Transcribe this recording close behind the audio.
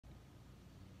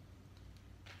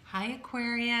Hi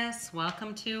Aquarius,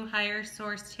 welcome to Higher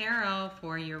Source Tarot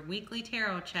for your weekly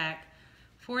tarot check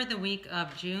for the week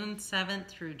of June 7th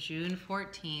through June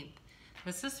 14th.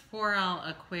 This is for all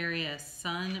Aquarius,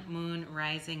 Sun, Moon,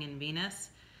 Rising, and Venus.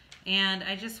 And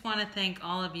I just want to thank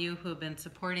all of you who have been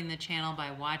supporting the channel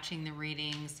by watching the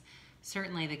readings,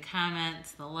 certainly the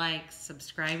comments, the likes,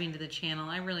 subscribing to the channel.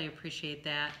 I really appreciate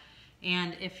that.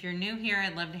 And if you're new here,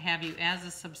 I'd love to have you as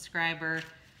a subscriber,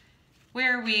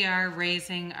 where we are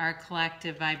raising our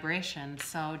collective vibration.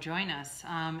 So join us.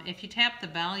 If you tap the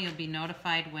bell, you'll be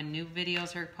notified when new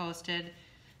videos are posted.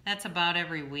 That's about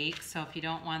every week. So if you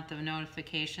don't want the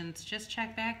notifications, just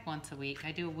check back once a week.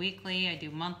 I do weekly, I do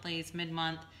monthlies,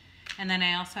 mid-month, and then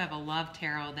I also have a love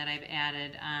tarot that I've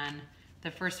added on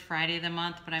the first Friday of the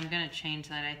month, but I'm going to change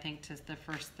that, I think, to the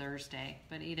first Thursday.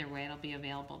 But either way, it'll be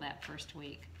available that first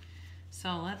week.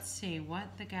 So let's see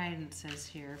what the guidance is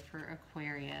here for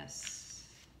Aquarius.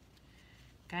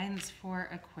 Guidance for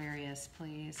Aquarius,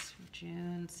 please.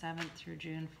 June 7th through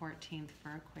June 14th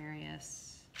for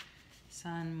Aquarius.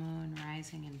 Sun, Moon,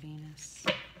 Rising, and Venus.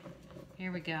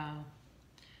 Here we go.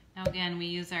 Now again, we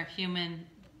use our human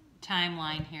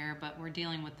timeline here, but we're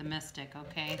dealing with the mystic,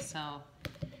 okay? So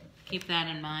keep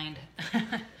that in mind.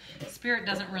 Spirit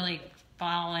doesn't really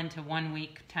fall into 1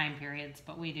 week time periods,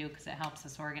 but we do because it helps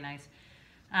us organize.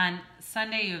 On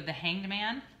Sunday, you have the Hanged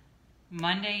Man.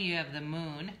 Monday, you have the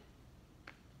Moon.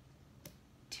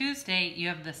 Tuesday, you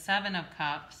have the Seven of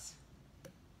Cups.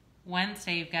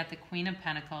 Wednesday, you've got the Queen of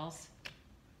Pentacles.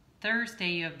 Thursday,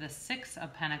 you have the Six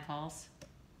of Pentacles.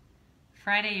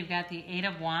 Friday, you've got the Eight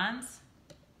of Wands.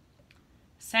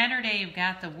 Saturday, you've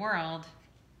got the World.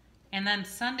 And then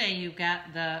Sunday, you've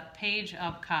got the Page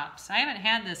of Cups. I haven't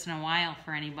had this in a while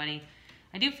for anybody.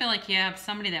 I do feel like you have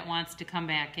somebody that wants to come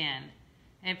back in.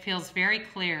 It feels very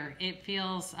clear. It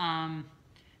feels,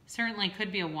 certainly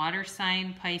could be a water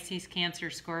sign, Pisces,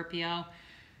 Cancer, Scorpio.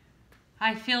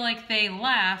 I feel like they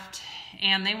left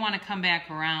and they want to come back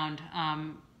around.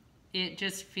 It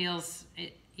just feels,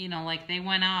 like they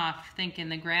went off thinking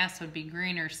the grass would be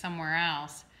greener somewhere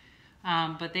else.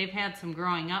 But they've had some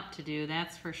growing up to do,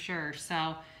 that's for sure.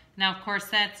 So now, of course,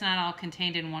 that's not all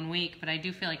contained in 1 week, but I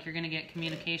do feel like you're going to get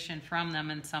communication from them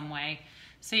in some way.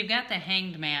 So you've got the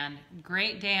Hanged Man.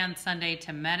 Great day on Sunday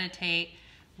to meditate,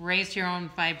 raise your own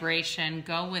vibration,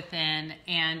 go within,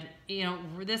 and,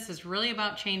 this is really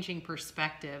about changing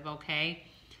perspective, okay?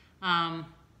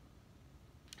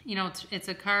 It's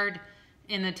a card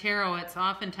in the tarot, it's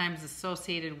oftentimes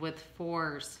associated with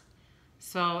fours.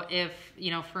 So if,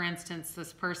 for instance,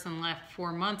 this person left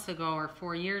 4 months ago or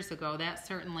 4 years ago, that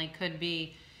certainly could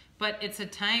be, but it's a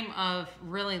time of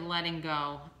really letting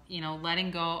go,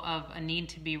 letting go of a need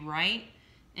to be right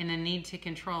and a need to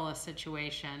control a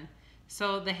situation.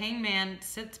 So the Hangman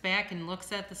sits back and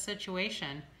looks at the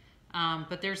situation,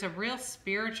 but there's a real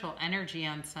spiritual energy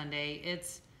on Sunday.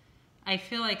 I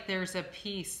feel like there's a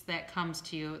peace that comes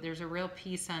to you. There's a real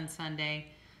peace on Sunday.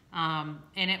 And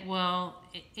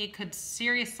it could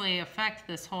seriously affect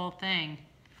this whole thing.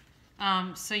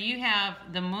 So you have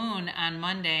the Moon on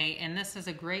Monday, and this is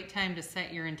a great time to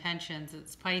set your intentions.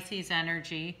 It's Pisces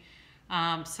energy.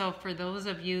 So for those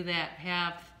of you that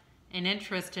have an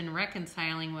interest in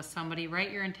reconciling with somebody,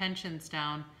 write your intentions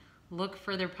down. Look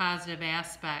for their positive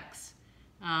aspects.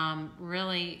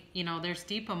 Really, there's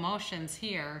deep emotions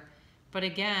here. But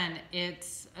again,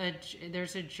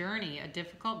 there's a journey, a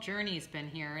difficult journey has been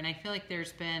here. And I feel like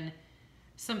there's been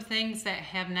some things that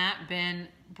have not been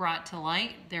brought to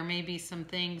light. There may be some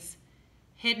things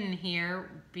hidden here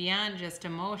beyond just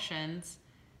emotions.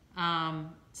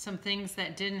 Some things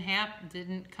that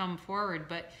didn't come forward.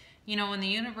 But, when the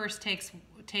universe takes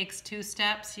 2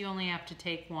 steps, you only have to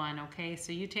take 1, okay?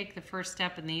 So you take the first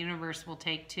step and the universe will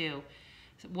take 2.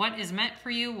 What is meant for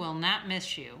you will not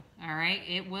miss you, all right?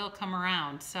 It will come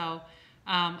around. So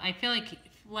I feel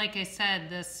like I said,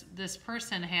 this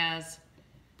person has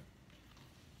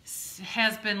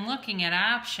been looking at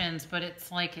options, but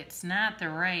it's like it's not the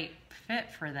right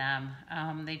fit for them.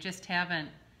 They just haven't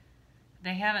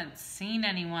seen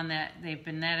anyone that they've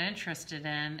been that interested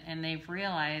in, and they've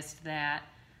realized that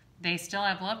they still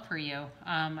have love for you.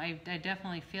 I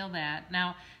definitely feel that.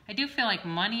 Now, I do feel like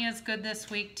money is good this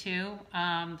week too.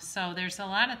 So there's a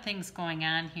lot of things going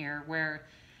on here where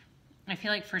I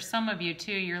feel like for some of you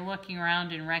too, you're looking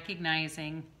around and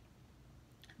recognizing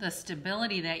the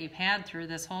stability that you've had through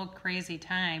this whole crazy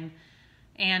time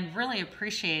and really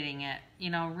appreciating it,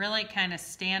 really kind of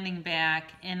standing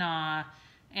back in awe.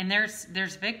 And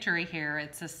there's victory here.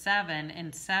 It's a 7,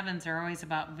 and 7s are always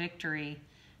about victory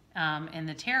in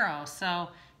the tarot. So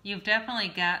you've definitely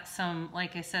got some,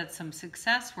 like I said, some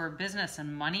success where business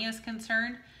and money is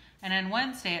concerned. And on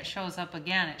Wednesday, it shows up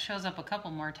again. It shows up a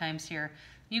couple more times here.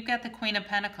 You've got the Queen of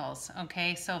Pentacles,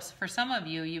 okay? So for some of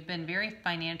you, you've been very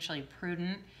financially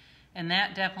prudent, and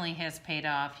that definitely has paid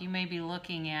off. You may be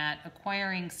looking at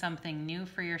acquiring something new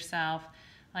for yourself.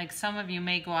 Like some of you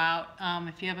may go out,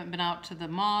 if you haven't been out to the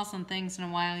malls and things in a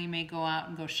while, you may go out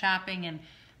and go shopping. And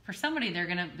for somebody, they're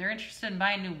interested in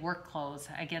buying new work clothes.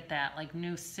 I get that, like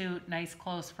new suit, nice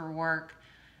clothes for work.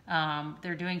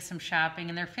 They're doing some shopping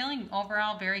and they're feeling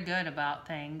overall very good about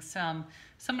things.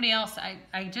 Somebody else,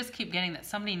 I just keep getting that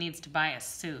somebody needs to buy a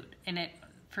suit, and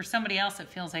for somebody else it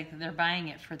feels like they're buying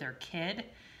it for their kid.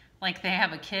 Like they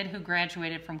have a kid who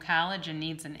graduated from college and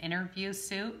needs an interview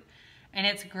suit, and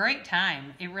it's a great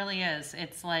time. It really is.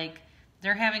 It's like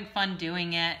they're having fun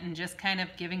doing it and just kind of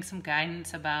giving some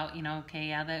guidance about, you know, okay,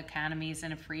 yeah, the economy's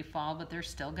in a free fall, but there's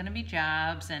still going to be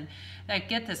jobs. And I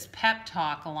get this pep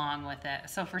talk along with it.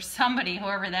 So for somebody,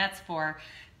 whoever that's for,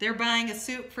 they're buying a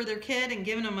suit for their kid and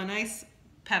giving them a nice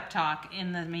pep talk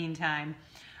in the meantime.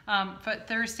 But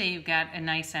Thursday, you've got a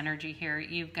nice energy here.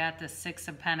 You've got the Six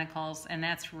of Pentacles, and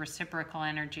that's reciprocal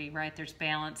energy, right? There's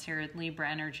balance here. Libra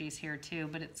energy's here too,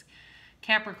 but it's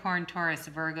Capricorn, Taurus,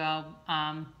 Virgo.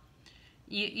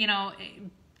 You know,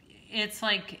 it's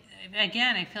like,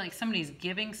 again, I feel like somebody's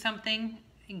giving something,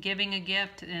 giving a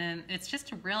gift, and it's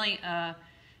just really,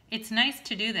 it's nice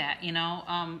to do that, you know,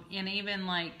 and even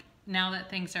like now that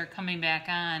things are coming back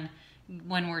on,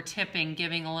 when we're tipping,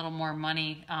 giving a little more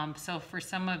money. So for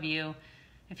some of you,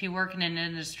 if you work in an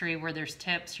industry where there's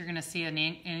tips, you're going to see an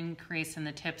increase in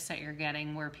the tips that you're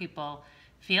getting, where people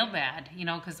feel bad, you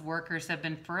know, because workers have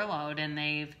been furloughed and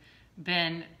they've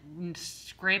been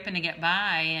scraping to get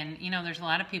by, and you know there's a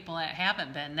lot of people that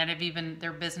haven't been, that have even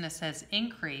their business has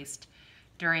increased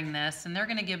during this, and they're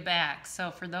going to give back.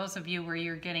 So for those of you where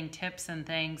you're getting tips and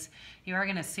things, you are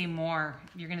going to see more.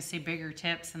 You're going to see bigger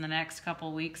tips in the next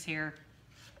couple weeks here.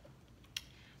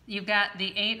 You've got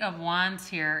the Eight of Wands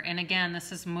here, and again,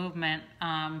 this is movement.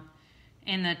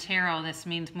 In the tarot, this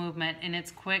means movement, and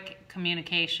it's quick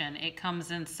communication. It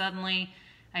comes in suddenly.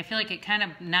 I feel like it kind of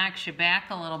knocks you back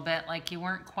a little bit, like you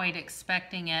weren't quite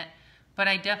expecting it. But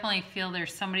I definitely feel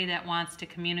there's somebody that wants to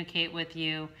communicate with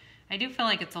you. I do feel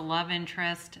like it's a love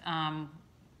interest.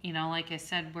 You know, like I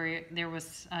said, where there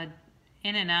was a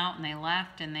in and out and they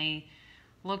left and they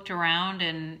looked around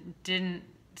and didn't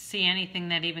see anything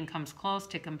that even comes close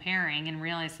to comparing and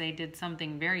realized they did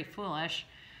something very foolish.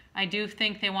 I do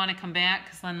think they want to come back,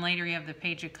 because then later you have the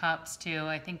Page of Cups too.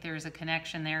 I think there's a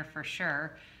connection there for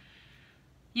sure.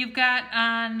 You've got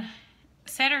on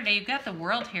Saturday, you've got the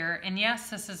World here, and yes,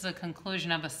 this is a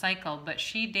conclusion of a cycle, but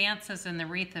she dances in the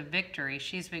wreath of victory.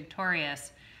 She's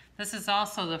victorious. This is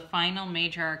also the final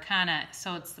major arcana,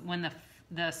 so it's when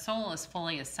the soul is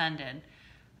fully ascended.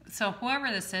 So whoever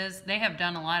this is, they have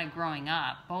done a lot of growing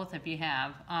up. Both of you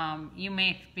have. You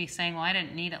may be saying, well, I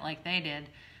didn't need it like they did,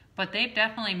 but they've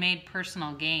definitely made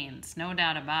personal gains, no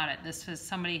doubt about it. This was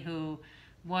somebody who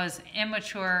was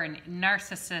immature and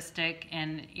narcissistic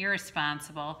and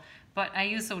irresponsible, but I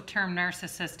use the term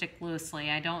narcissistic loosely.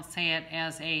 I don't say it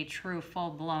as a true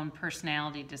full-blown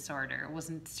personality disorder. It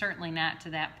wasn't, certainly not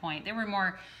to that point. They were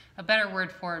more, a better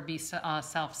word for it would be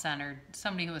self-centered,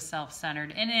 somebody who was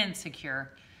self-centered and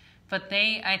insecure. But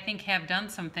they, I think, have done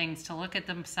some things to look at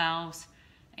themselves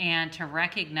and to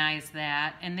recognize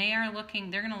that, and they are looking,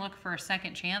 they're going to look for a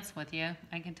second chance with you.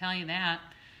 I can tell you that.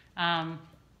 On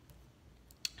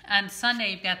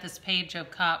Sunday, you've got this Page of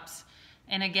Cups.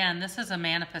 And again, this is a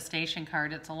manifestation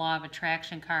card. It's a law of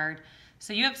attraction card.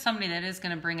 So you have somebody that is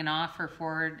going to bring an offer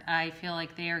forward. I feel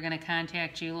like they are going to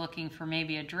contact you looking for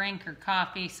maybe a drink or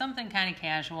coffee, something kind of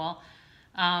casual.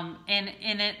 And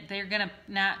in it, they're going to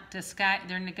not disguise,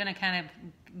 they're going to kind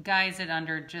of guise it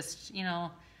under just, you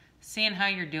know, seeing how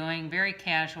you're doing, very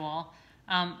casual.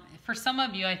 For some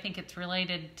of you, I think it's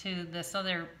related to this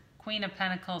other Queen of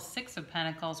Pentacles, Six of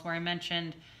Pentacles, where I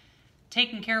mentioned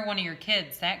taking care of one of your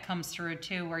kids. That comes through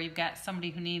too, where you've got somebody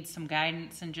who needs some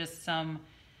guidance and just some,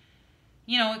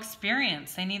 you know,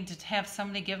 experience. They need to have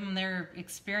somebody give them their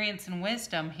experience and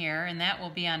wisdom here, and that will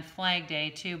be on Flag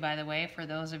Day too, by the way, for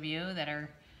those of you that are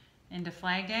into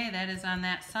Flag Day. That is on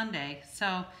that Sunday.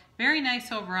 So very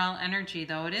nice overall energy,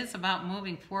 though. It is about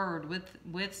moving forward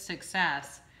with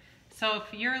success. So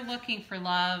if you're looking for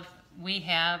love, we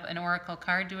have an oracle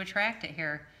card to attract it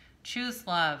here. Choose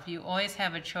love. You always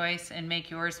have a choice, and make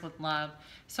yours with love.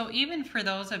 So even for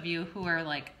those of you who are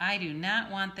like, I do not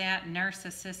want that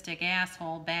narcissistic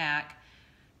asshole back,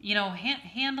 you know,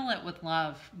 handle it with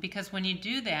love, because when you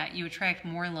do that, you attract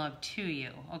more love to you,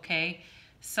 okay?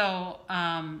 So,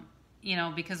 you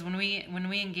know, because when we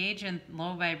engage in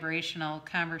low vibrational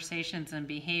conversations and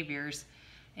behaviors,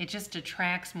 it just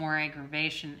attracts more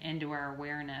aggravation into our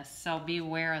awareness. So be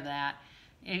aware of that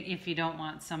if you don't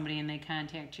want somebody and they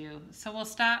contact you. So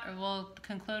we'll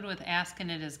conclude with asking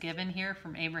it is given here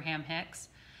from Abraham Hicks.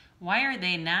 Why are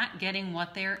they not getting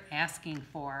what they're asking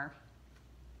for?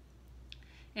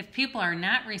 If people are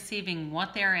not receiving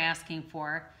what they're asking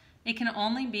for, it can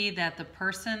only be that the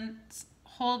persons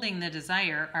holding the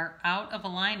desire are out of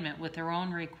alignment with their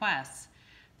own requests.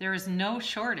 There is no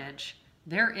shortage.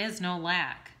 There is no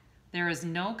lack. There is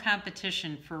no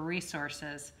competition for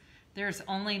resources. There is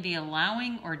only the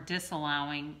allowing or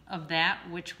disallowing of that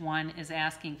which one is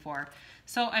asking for.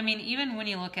 So, I mean, even when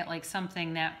you look at like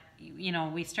something that, you know,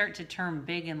 we start to term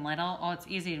big and little. Oh, it's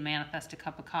easy to manifest a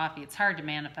cup of coffee. It's hard to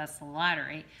manifest the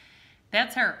lottery.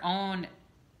 That's our own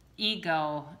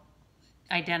ego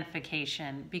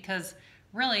identification, because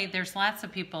really there's lots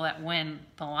of people that win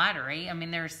the lottery. I mean,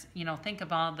 there's, you know, think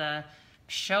of all the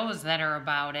shows that are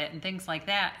about it and things like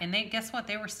that. And guess what?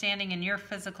 They were standing in your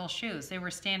physical shoes. They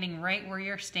were standing right where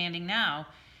you're standing now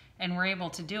and were able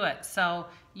to do it. So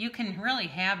you can really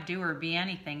have, do, or be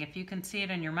anything. If you can see it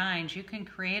in your mind, you can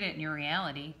create it in your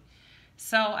reality.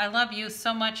 So I love you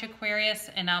so much, Aquarius,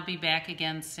 and I'll be back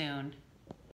again soon.